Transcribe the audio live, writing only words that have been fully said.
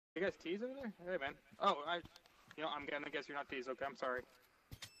You guys tease over there? Hey, man. Oh, I'm gonna guess you're not tease. Okay, I'm sorry.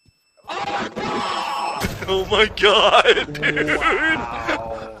 Oh my god, dude!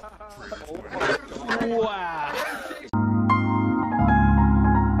 Wow. Wow.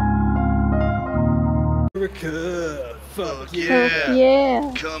 America. Fuck yeah.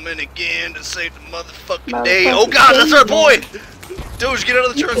 Yeah. Coming again to save the motherfucking day. Oh god, that's our boy! Doge, get out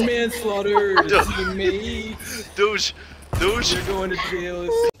of the truck! Manslaughter, teammates. Doge. You're going to jail.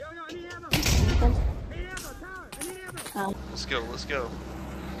 Let's go.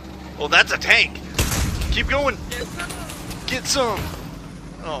 Oh, that's a tank! Keep going! Get some!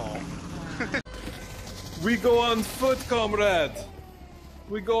 Oh. We go on foot, comrade.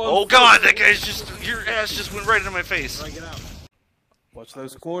 We go on Oh foot. god, that guy's just, your ass just went right into my face. Watch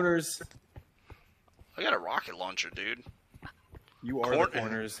those corners. I got a rocket launcher, dude. You are the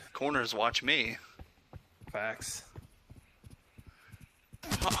corners. Corners watch me. Facts.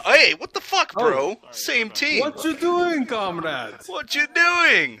 Hey, what the fuck, bro? Oh. Same team. What you doing, comrade? What you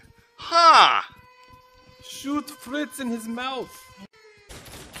doing? Huh? Shoot Fritz in his mouth.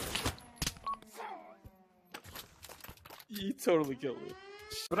 He totally killed me.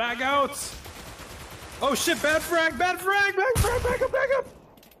 Frag out! Oh shit, bad frag! Back up!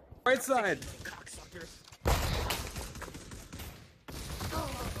 Right side.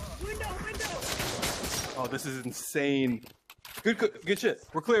 Oh, this is insane. Good shit.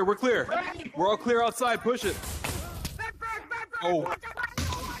 We're clear. We're all clear outside. Push it. Oh.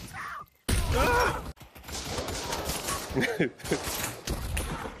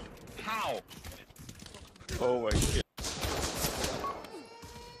 How? Oh my god.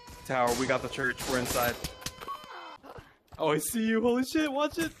 Tower, we got the church. We're inside. Oh, I see you. Holy shit,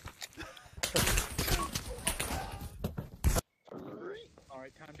 watch it.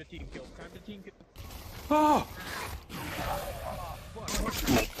 Alright, time to team kill. Oh!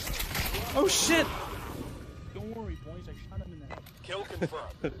 Oh shit! Don't worry, boys. I shot him in the head. Kill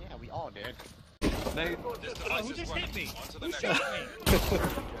confirmed. Yeah, we all did. Who just hit me? Who shot me?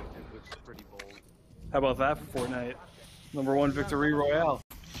 Pretty bold. How about that for Fortnite? #1 victory royale.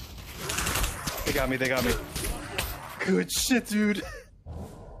 They got me. Good shit, dude.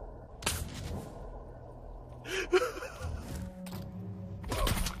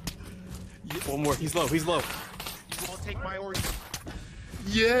 One more. He's low. You won't take my order.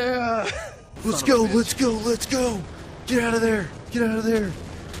 Yeah! Let's go! Get out of there!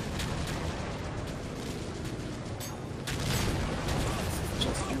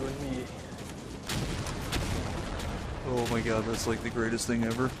 Just you and me. Oh my god, that's like the greatest thing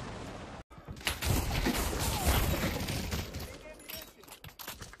ever.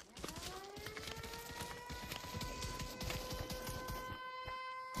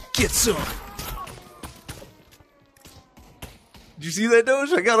 Get some! Did you see that,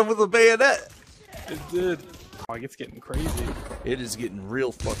 Doge? I got him with a bayonet! It did. Oh, it's getting crazy. It is getting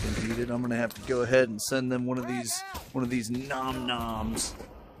real fucking heated. I'm gonna have to go ahead and send them one of these nom-noms.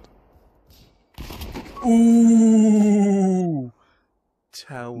 Ooh!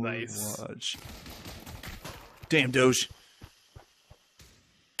 Tower Nice. watch. Damn, Doge.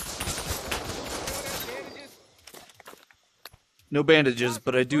 No bandages,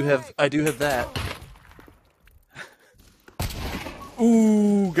 but I do have that.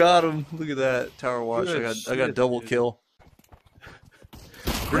 Ooh, got him. Look at that. Tower watch. Good I got shit, double dude. kill.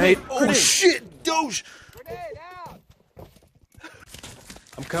 Grenade. Oh shit, Doge.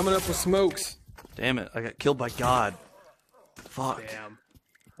 I'm coming up with smokes. Damn it, I got killed by God. Fuck. Damn.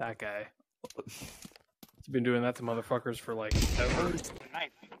 That guy. He's been doing that to motherfuckers for like ever.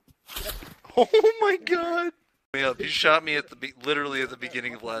 Oh my god. Yeah, you shot me at literally at the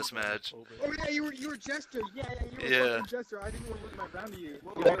beginning of last match. Oh yeah, you were Jester. Yeah, you were Yeah. fucking Jester. I didn't want to look my round to you.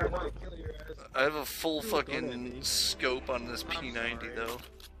 I have a full fucking scope on this P90 though.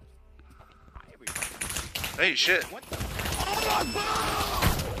 Hey, shit. What the?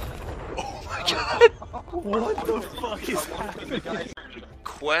 Oh my god. What the fuck is happening?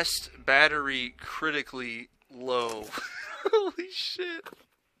 Quest battery critically low. Holy shit.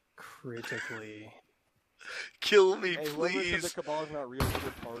 Critically. Kill me, Hey, please. the Cabal's not real,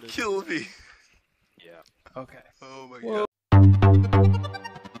 Kill me. Yeah. Okay. Oh my Whoa. god.